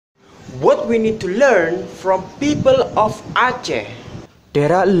what we need to learn from people of Aceh. There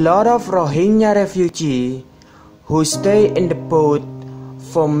are a lot of Rohingya refugees who stay in the boat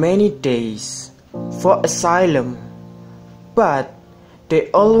for many days for asylum, but they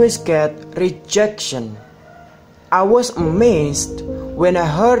always get rejection. I was amazed when I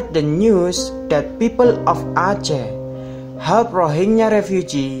heard the news that people of Aceh help Rohingya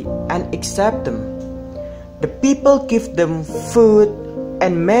refugees and accept them. The people give them food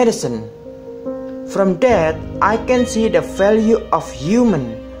and medicine. From that, I can see the value of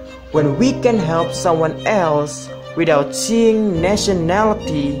human when we can help someone else without seeing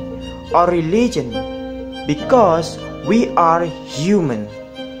nationality or religion, because we are human.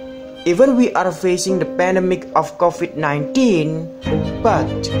 Even we are facing the pandemic of COVID-19, but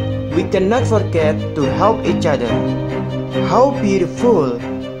we cannot forget to help each other. How beautiful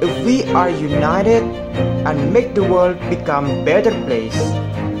if we are united and make the world become a better place.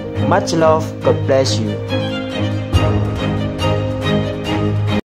 Much love, God bless you.